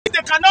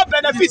they cannot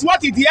benefit,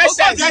 what is the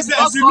essence?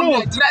 The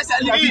loan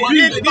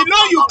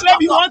you claim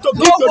you want to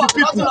give to the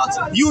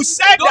people, you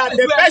said that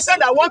the person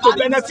that want to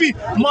benefit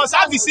must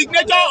have the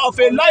signature of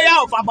a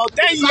lawyer of about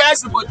 10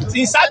 years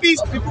in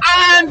service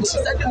and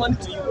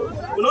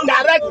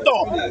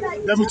director.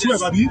 Level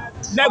 12,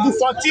 Level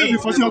 14.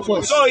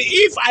 So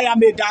if I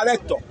am a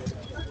director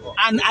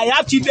and I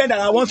have children that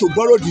I want to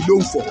borrow the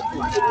loan for,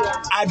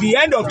 at the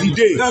end of the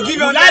day,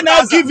 will I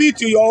now give it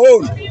to your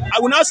own? I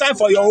will not sign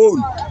for your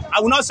own. I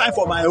will not sign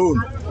for my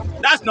own.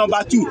 That's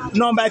number 2.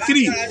 Number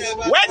 3,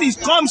 when it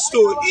comes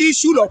to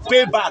issue of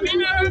payback,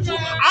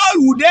 how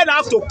would they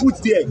have to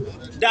put there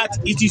that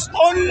it is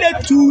only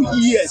 2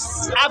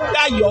 years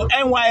after your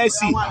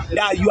NYSC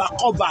that you are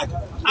covered?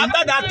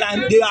 After that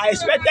time, they are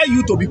expecting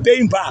you to be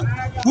paying back.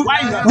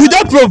 Why not? We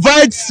don't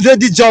provide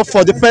ready job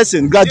for the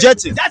person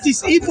graduating. That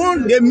is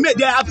even there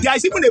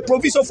is even a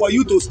provision for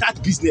you to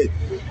start business.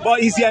 But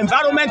is the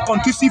environment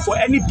conducive for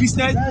any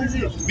business?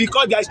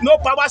 Because there is no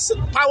power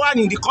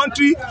in the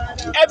country.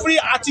 Every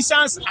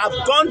artisans have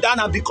gone down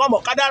and become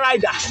Okada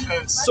rider.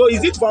 So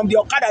is it from the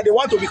Okada they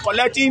want to be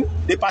collecting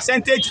the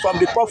percentage from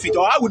the profit,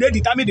 or how would they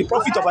determine the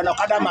profit of an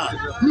Okada man?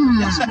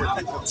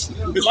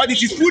 Because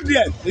it is put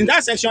there in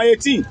that section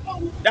 18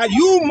 that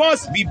you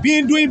must be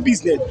doing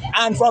business,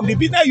 and from the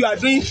business you are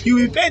doing, you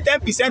will pay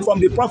 10% from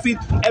the profit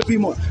every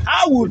month.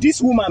 How will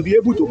this woman be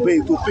able to pay?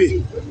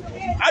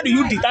 How do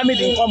you determine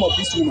the income of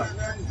this woman?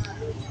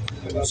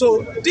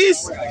 So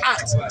this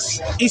act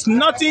is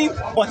nothing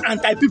but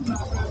anti-people,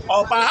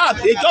 or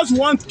perhaps they just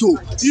want to,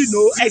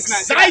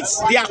 excite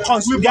their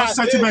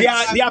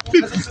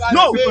people,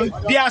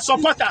 their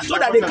supporters, so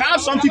that they can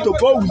have something to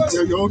go with.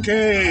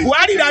 Okay.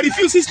 Buhari that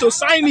refuses to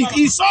sign it,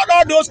 he saw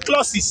all those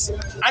clauses,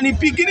 and he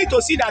beginning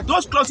to see that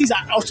those clauses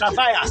are ultra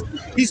biased.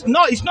 It's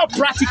not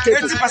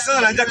practicable. 80%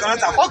 of Nigeria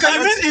cannot afford. Okay, you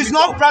mean it's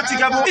not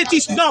practicable? It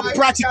is not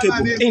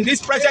practicable in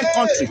this present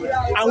country.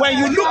 And when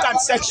you look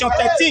at section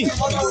 13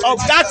 of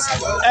that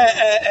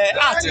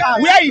act,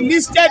 where he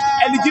listed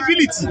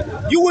eligibility,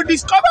 you will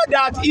discover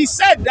that he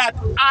said that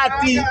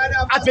at the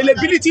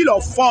availability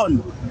of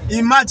fund.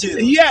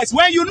 Imagine. Yes,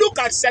 when you look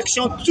at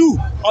section 2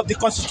 of the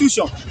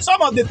constitution,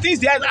 some of the things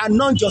there are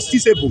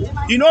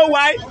non-justiciable. You know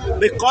why?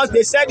 Because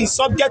they said it's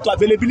subject to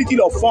availability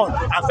of fund,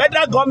 and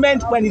federal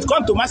government, when it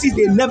comes to masses,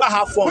 they never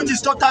have fund. Which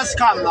is total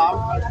scam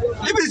now.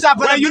 If it's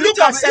when you look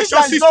at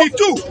section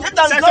 52,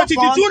 section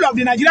 52 of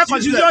the Nigerian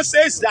constitution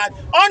says that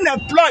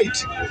unemployed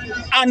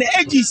and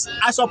ages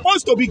are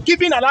supposed to be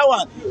given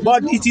allowance,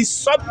 but it is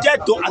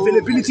subject to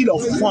availability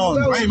of fund.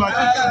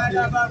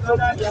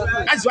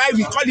 That's why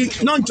we call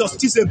it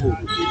non-justiciable.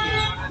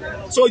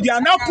 So they are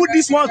now put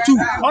this one too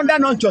under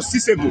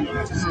non-justiciable.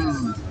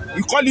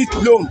 You call it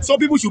loan, so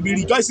people should be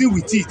rejoicing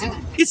with it.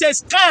 It's a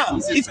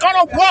scam. It's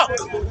gonna work.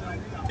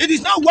 It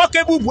is not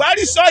workable.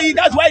 Buhari saw it,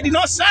 that's why he did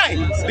not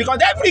sign. Because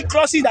every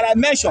clauses that I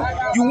mentioned,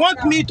 you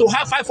want me to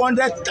have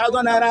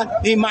 500,000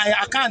 naira in my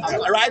account,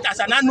 right, as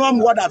an annual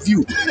what have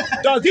you.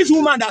 Does this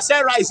woman that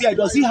sell rice here,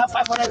 does he have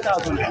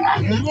 500,000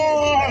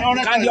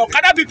 naira? Can the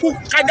Okada people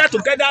gather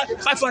together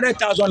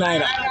 500,000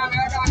 naira?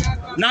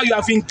 Now you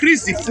have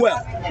increased the fuel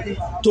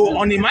to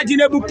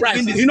unimaginable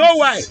price. You know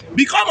why?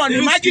 Become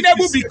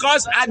unimaginable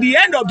because at the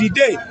end of the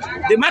day,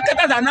 the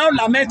marketers are now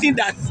lamenting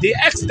that the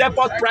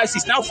ex-depot price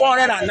is now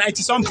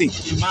 490 something.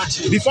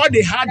 Before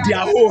they had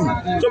their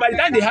own. So by the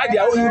time they had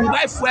their own, you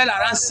buy fuel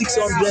around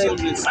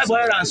 600,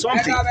 500 and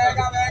something.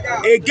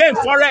 Again,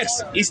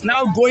 forex is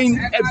now going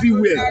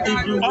everywhere, up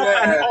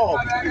and up.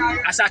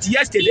 As at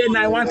yesterday,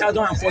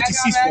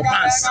 1,046 for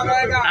pounds,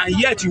 and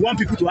yet you want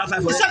people to have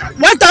 500.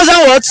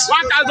 1,000 what?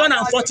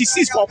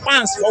 1,046 for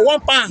pounds, for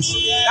 1 pound.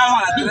 So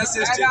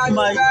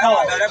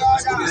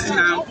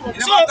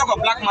talk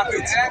of black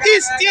market.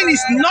 This thing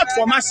is not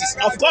for masses.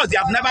 Of course, they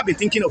have never been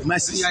thinking of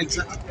masses.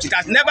 It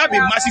has never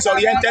been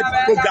masses-oriented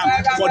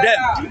program for them.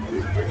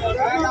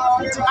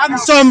 And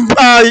some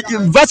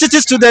varsity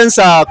students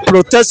are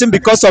protesting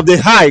because of the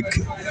hike,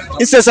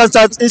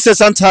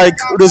 incessant hike,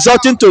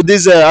 resulting to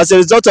this as a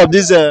result of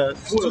this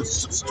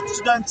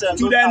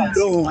student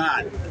loan.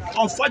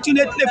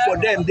 Unfortunately for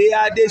them,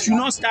 they should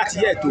not start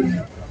yet.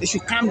 They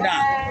should calm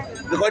down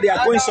because they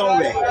are going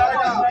somewhere.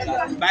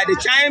 By the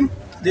time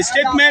the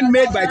statement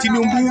made by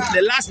Tinubu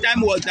the last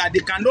time was that they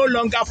can no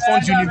longer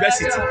fund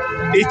university.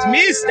 It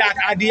means that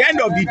at the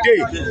end of the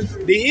day,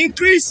 the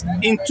increase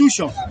in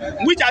tuition,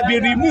 which has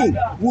been removed,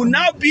 will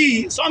now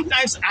be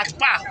sometimes at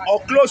par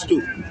or close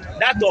to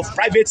that of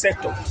private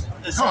sector.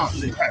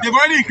 They've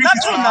already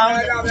increased it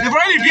now. They've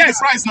already increased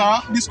the price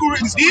now. The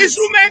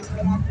instrument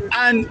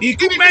and the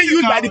equipment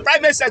used by the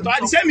private sector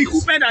are the same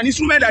equipment and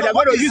instrument that they are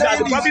going to use as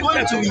the public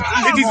sector.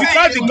 It is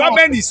because the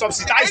government is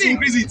subsidizing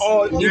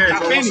or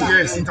intervening.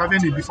 Yes,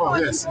 intervening before,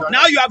 yes.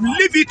 Now you have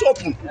leave it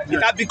open.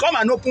 It has become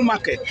an open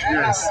market.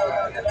 Yes.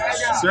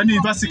 So any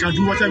university can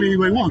do whatever it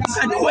wants.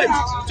 And wait.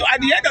 So at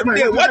the end of the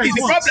day, what is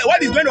the problem?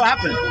 What is going to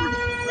happen?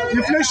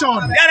 Inflation.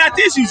 There are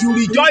things you should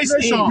rejoice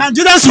in.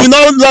 Nigerians will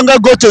no longer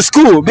go to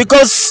school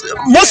because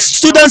most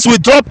students will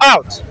drop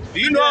out.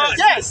 You know,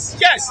 yes.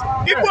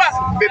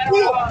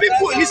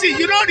 People. You see,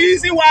 you know the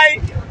reason why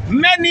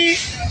Many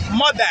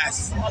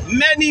mothers,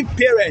 many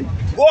parents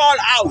go all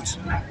out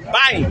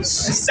buying,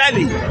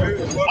 selling,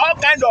 all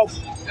kind of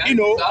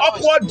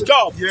upward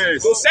job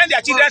to send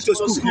their children to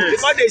school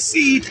because they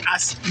see it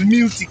as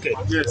meal ticket.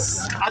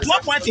 At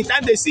one point in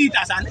time, they see it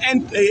as an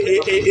end,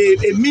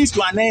 a means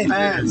to an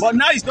end. But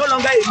now it's no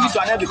longer a means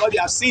to an end because they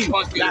have seen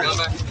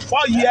that 4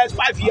 years,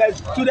 5 years,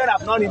 students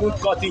have not even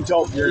gotten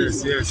job.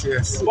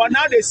 But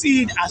now they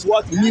see it as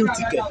what meal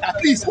ticket.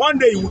 At least one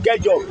day you will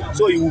get job,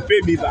 so you will pay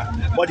me back.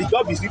 But the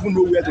job is even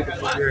nowhere to be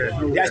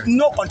found. There's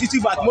no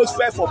conducive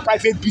atmosphere for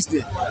private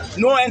business,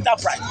 no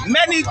enterprise.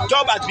 Many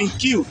jobs have been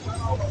killed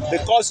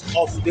because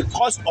of the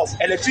cost of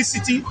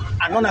electricity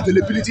and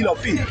non-availability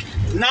of it.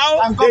 Now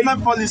and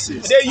government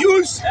policies. They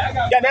use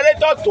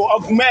generator to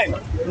augment.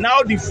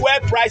 Now the fuel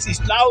price is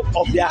out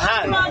of their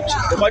hand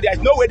because there is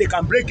no way they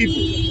can break even.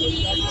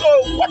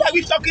 So what are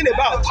we talking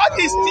about? All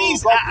these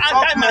things are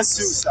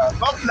anti-masses.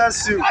 God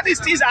bless you. All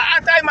these things are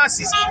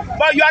anti-masses.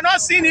 But you are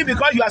not seeing it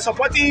because you are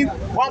supporting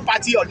one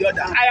party or the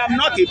other. I am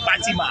not a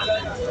party man.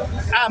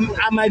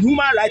 I'm a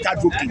human rights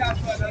advocate.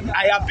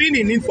 I have been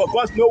in it for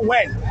God knows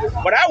when.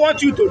 But I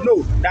want you to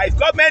know that if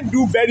government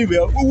do very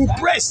well, we will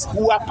praise,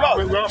 we will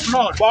applaud.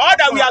 But all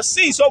that we have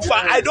seen so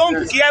far, I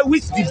don't care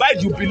which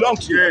divide you belong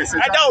to.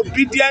 Either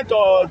obedient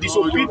or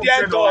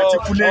disobedient or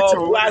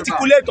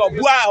articulate or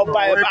bua or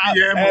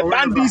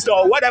bandits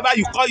or whatever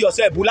you call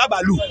yourself,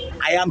 bulabalu.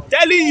 I am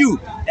telling you,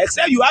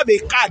 except you have a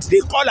card, they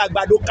call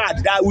Agbado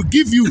card, that will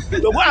give you to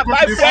go and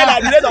buy fuel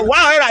at the rate of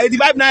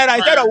 185 naira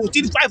instead of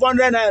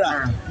 500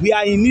 naira. We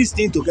are in this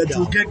thing together.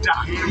 So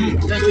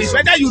it's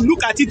better you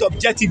look at it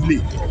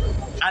objectively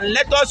and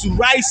let us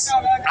rise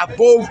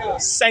above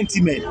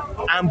sentiment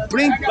and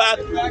bring back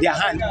their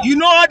hand. You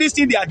know all these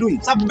things they are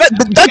doing. But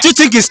don't you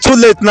think it's too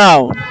late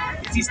now?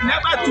 It is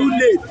never too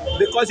late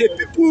because a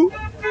people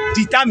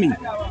determined,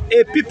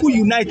 a people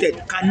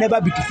united can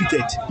never be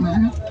defeated.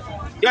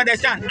 You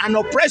understand? An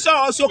oppressor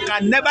also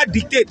can never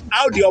dictate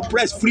how the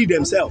oppressed free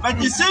themselves.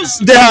 But it seems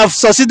they have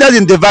succeeded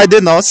in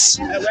dividing us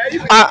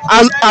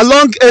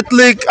along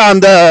ethnic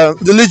and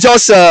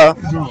religious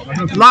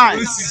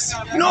lines.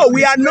 No,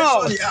 we are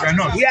not.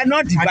 We are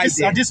not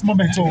divided. At this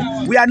moment,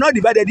 we are not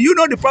divided. You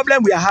know the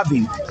problem we are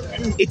having?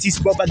 It is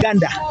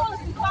propaganda.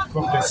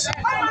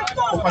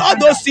 All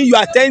those things you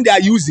are telling they are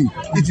using,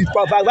 it is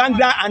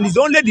propaganda, and it's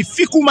only the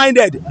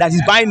fickle-minded that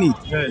is buying it.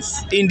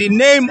 yes. In the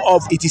name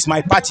of it is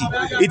my party,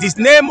 it is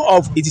name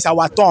of it is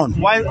our turn.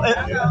 While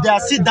they are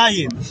still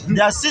dying,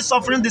 they are still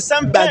suffering the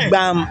same pain.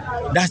 Bam,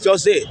 that's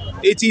just it.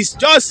 It is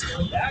just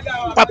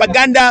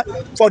propaganda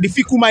for the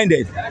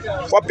fickle-minded.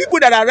 For people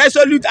that are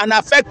resolute and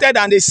affected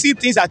and they see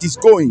things that is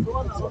going,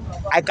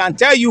 I can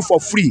tell you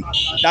for free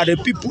that the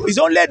people, it's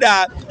only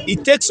that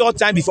it takes all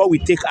time before we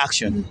take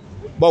action.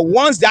 But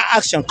once that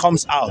action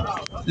comes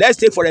out, let's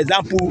take for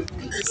example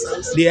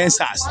the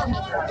answers.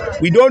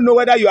 We don't know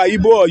whether you are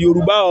Igbo or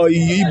Yoruba or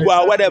Igbo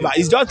or whatever.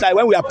 It's just like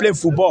when we are playing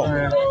football.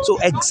 So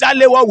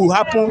exactly what will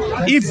happen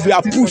if we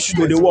are pushed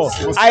to the wall.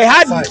 I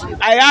had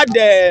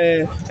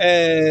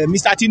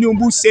Mr.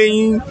 Tinubu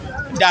saying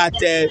that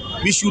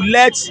we should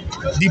let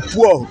the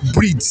poor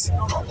breathe,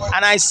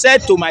 and I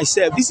said to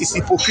myself, this is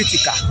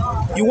hypocritical.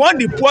 You want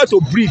the poor to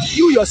breathe,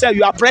 you yourself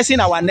you are pressing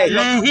our neck.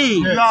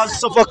 You are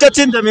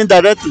suffocating them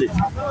indirectly.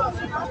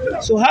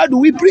 So how do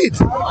we breathe?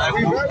 How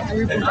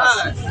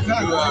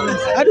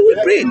do we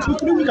breathe?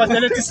 Look at the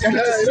electricity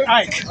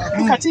hike.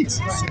 Look at it.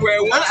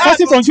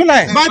 Starting from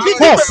July. By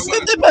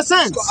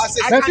 50%.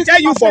 I can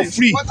tell you for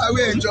free.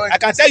 I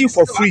can tell you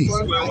for free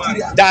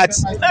that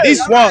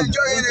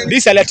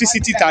this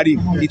electricity tariff,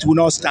 it will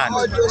not stand.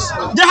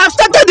 They have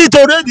started it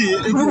already.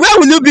 Where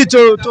will you be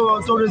to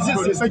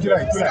resist it?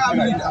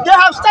 They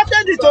have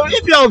started it already.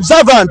 If you are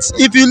observant,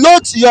 if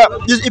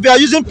you are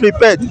using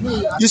prepaid,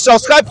 you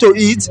subscribe to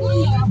it.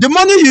 The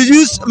money you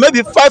use,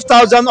 maybe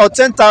 5,000 or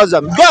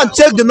 10,000. Go and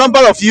check the number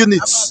of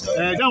units.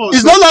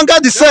 It's no longer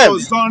the same. That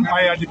was done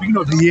at the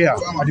beginning of the year.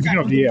 Maybe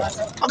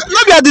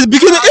at the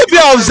beginning, if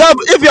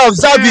you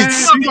observe it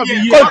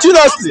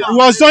continuously. It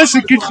was done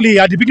secretly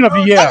at the beginning of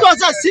the year. That was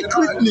done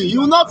secretly.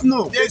 You will not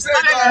know.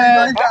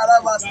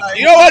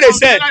 You know what they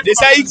said? They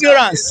said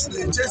ignorance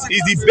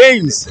is the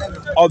veins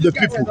of the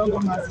people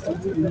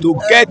to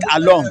get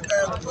along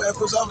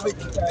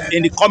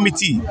in the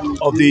committee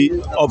of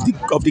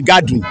the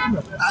gathering.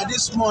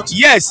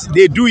 Yes,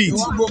 they do it.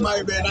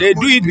 They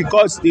do it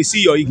because they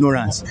see your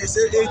ignorance.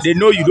 They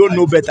know you don't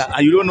know better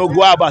and you don't know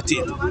go about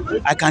it.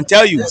 I can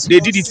tell you, they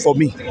did it for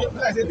me.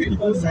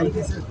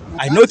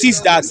 I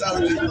noticed that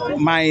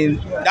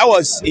that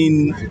was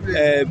in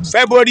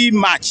February,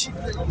 March,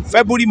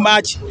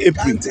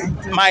 April.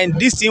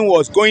 This thing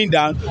was going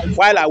down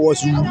while I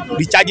was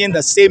recharging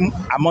the same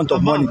amount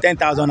of money,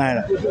 10,000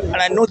 naira. And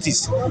I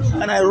noticed,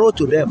 and I wrote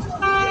to them,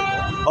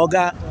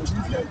 Oga,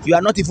 you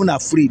are not even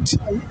afraid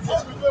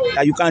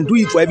that you can do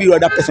it for every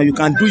other person. You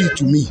can do it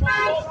to me.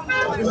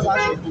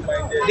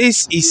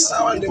 This is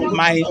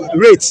my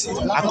rate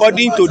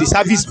according to the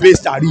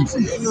service-based tariff.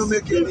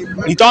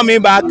 Return me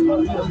back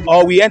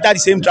or we enter the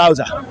same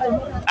trouser.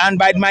 And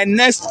by my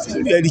next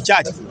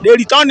recharge, they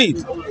return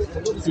it.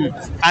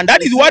 And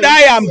that is what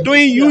I am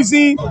doing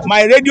using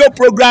my radio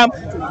program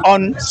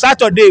on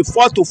Saturday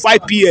 4 to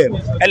 5 p.m.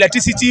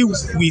 electricity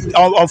with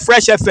on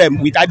Fresh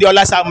FM with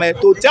Adeola Samuel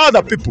to tell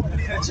the people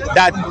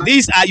that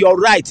these are your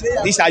rights,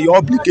 these are your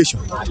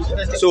obligations.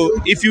 So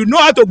if you know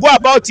how to go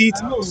about it,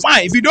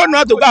 fine. If you don't know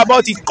how to go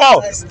about it,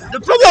 call.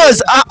 The problem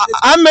is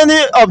how many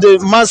of the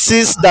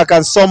masses that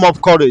can sum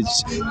up courage?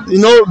 You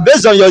know,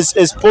 based on your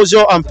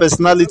exposure and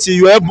personality,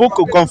 you are able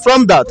to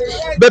confront that.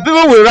 But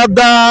people will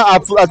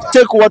rather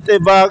take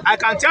whatever I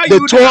can tell they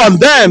you throw on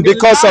them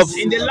because of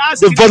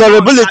the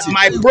vulnerability.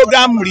 My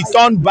program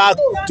returned back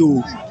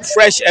to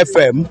Fresh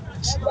FM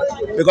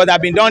because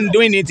I've been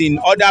doing it in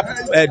other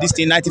this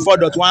thing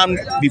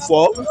 94.1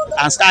 before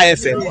and Star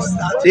FM.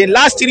 The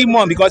last 3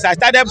 months, because I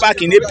started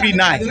back in April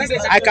 9,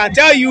 I can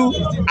tell you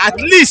at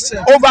least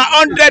over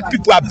 100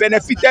 people have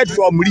benefited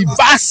from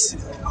reverse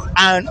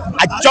and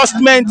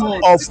adjustment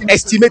of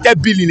estimated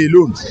billing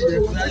alone,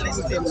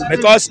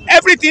 because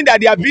everything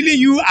that they are billing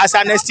you as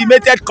an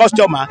estimated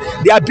customer,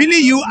 they are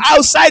billing you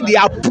outside the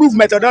approved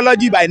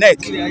methodology by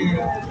NEC.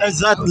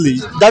 Exactly,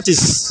 that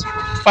is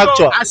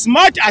factual. So as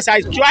much as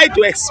I try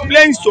to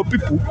explain to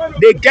people,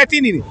 they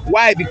getting in.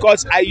 Why?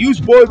 Because I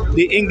use both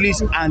the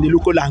English and the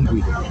local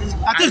language.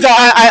 I think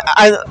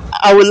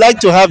I would like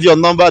to have your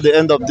number at the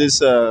end of this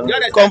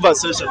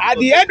conversation. At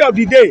the end of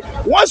the day,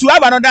 once you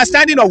have an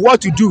understanding of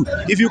what to do,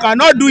 if you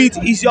cannot do it,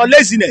 it's your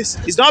laziness.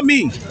 It's not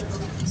me.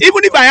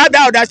 Even if I have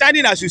that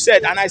understanding, as you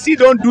said, and I still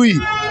don't do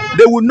it,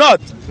 they will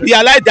not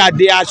realize that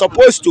they are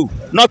supposed to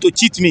not to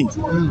cheat me.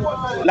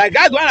 Like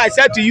that's when I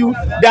said to you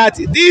that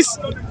this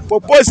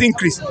proposed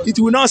increase, it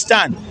will not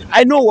stand.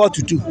 I know what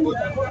to do.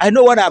 I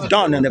know what I've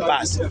done in the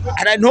past,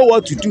 and I know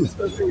what to do.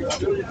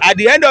 At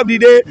the end of the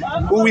day,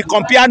 we will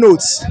compare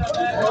notes,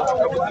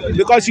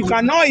 because you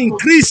cannot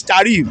increase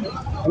tariff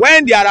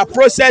when there are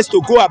process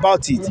to go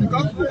about it.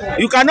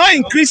 You cannot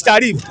increase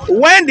tariff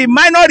when the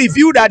minor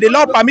review that the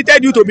law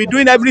permitted you to be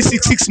doing every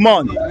six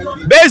months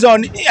based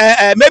on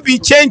maybe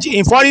change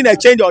in foreign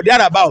exchange or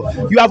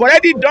thereabout. You have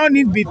already done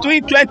it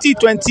between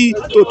 2020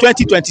 to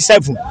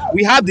 2027.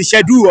 We have the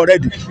schedule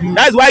already.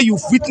 That's why you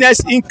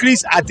witness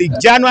increase at the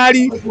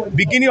January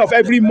beginning of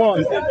every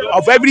month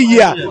of every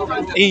year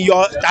in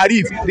your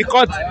tariff,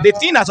 because the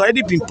thing has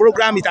already been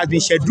programmed, it has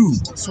been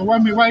scheduled. So why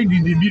in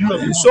the middle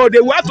of the month? So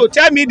they want to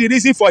tell me the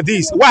reason for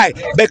this. Why?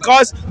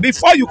 Because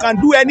before you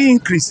can do any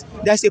increase,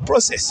 there's a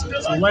process.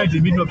 So why in the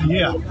middle of the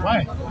year?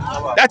 Why?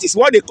 That is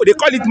what they call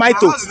it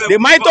MITO. The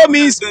MITO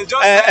means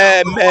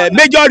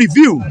major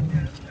review.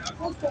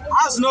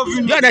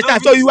 You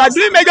understand? So you are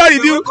doing major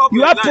review,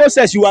 you have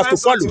process you have to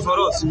follow.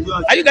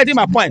 Are you getting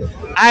my point?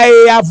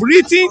 I have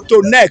written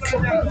to NEC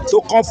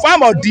to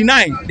confirm or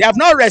deny. They have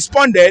not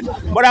responded,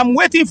 but I'm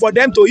waiting for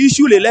them to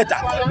issue a letter,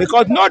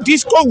 because no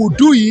disco will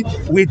do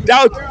it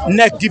without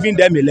NEC giving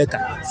them a letter.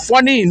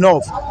 Funny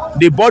enough,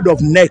 the board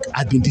of NEC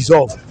has been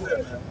dissolved.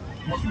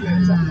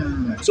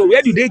 So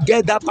where do they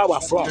get that power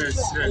from?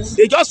 Yes.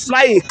 They just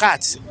fly a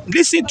cat.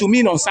 Listen to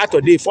me on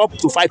Saturday 4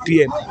 to 5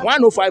 p.m.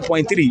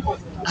 105.3,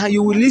 and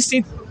you will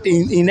listen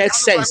in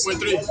excess.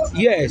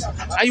 Yes,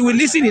 and you will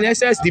listen in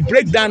excess the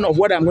breakdown of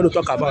what I'm going to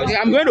talk about.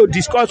 I'm going to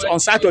discuss on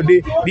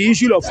Saturday the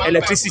issue of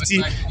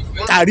electricity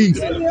tariff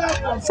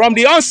from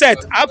the onset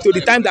up to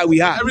the time that we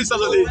have. Every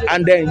Saturday.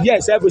 And then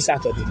yes, every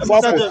Saturday.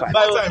 4 to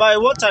 5. By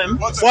what time?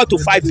 4 to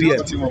 5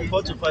 p.m.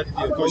 4 to 5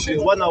 p.m. Okay,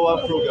 1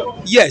 hour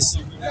program. Yes.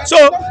 So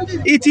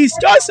it is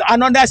just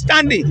an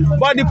understanding.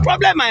 But the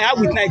problem I have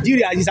with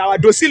Nigeria is our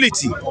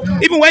docility.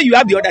 Even when you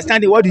have the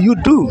understanding, what do you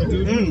do?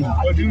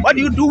 What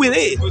do you do with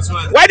it?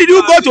 Why did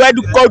you go to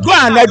go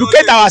and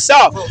educate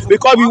ourselves?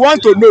 Because we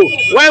want to know.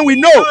 When we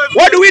know,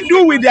 what do we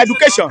do with the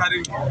education?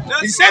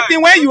 The same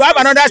thing when you have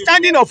an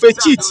understanding of a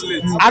cheat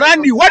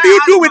around you. What do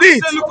you do with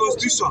it?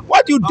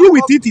 What you do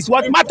with it is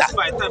what matters.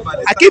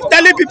 I keep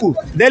telling people,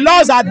 the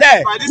laws are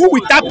there. Who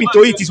will tap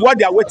into it is what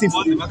they are waiting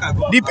for.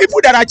 The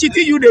people that are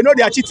cheating you, they know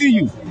they are cheating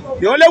you.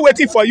 They're only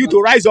waiting for you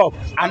to rise up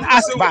and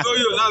ask back.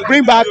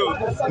 Bring back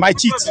my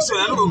cheat. So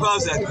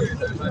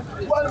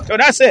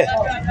that's it.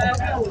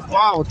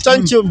 Wow,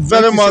 thank you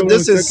very much.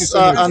 This is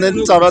an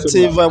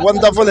interactive,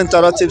 wonderful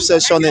interactive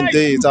session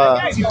indeed.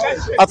 I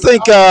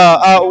think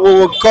we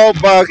will call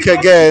back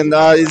again.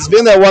 It's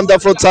been a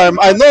wonderful time.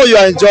 I know you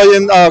are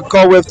enjoying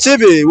Call Wave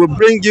TV. We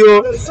bring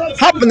you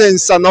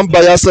happenings and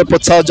unbiased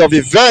reportage of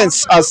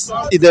events as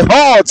in the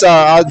heart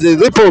as the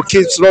ripple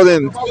keeps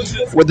rolling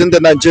within the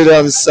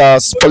Nigerians'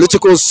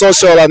 political,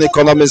 social, and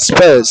economic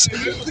space.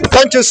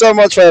 Thank you so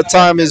much for your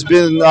time. It's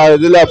been, I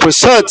really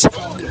appreciate.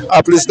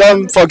 Please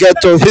don't forget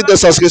to hit the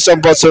subscription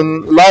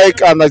button,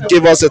 like, and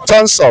give us a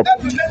thumbs up.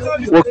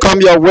 We'll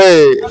come your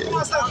way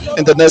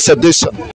in the next edition.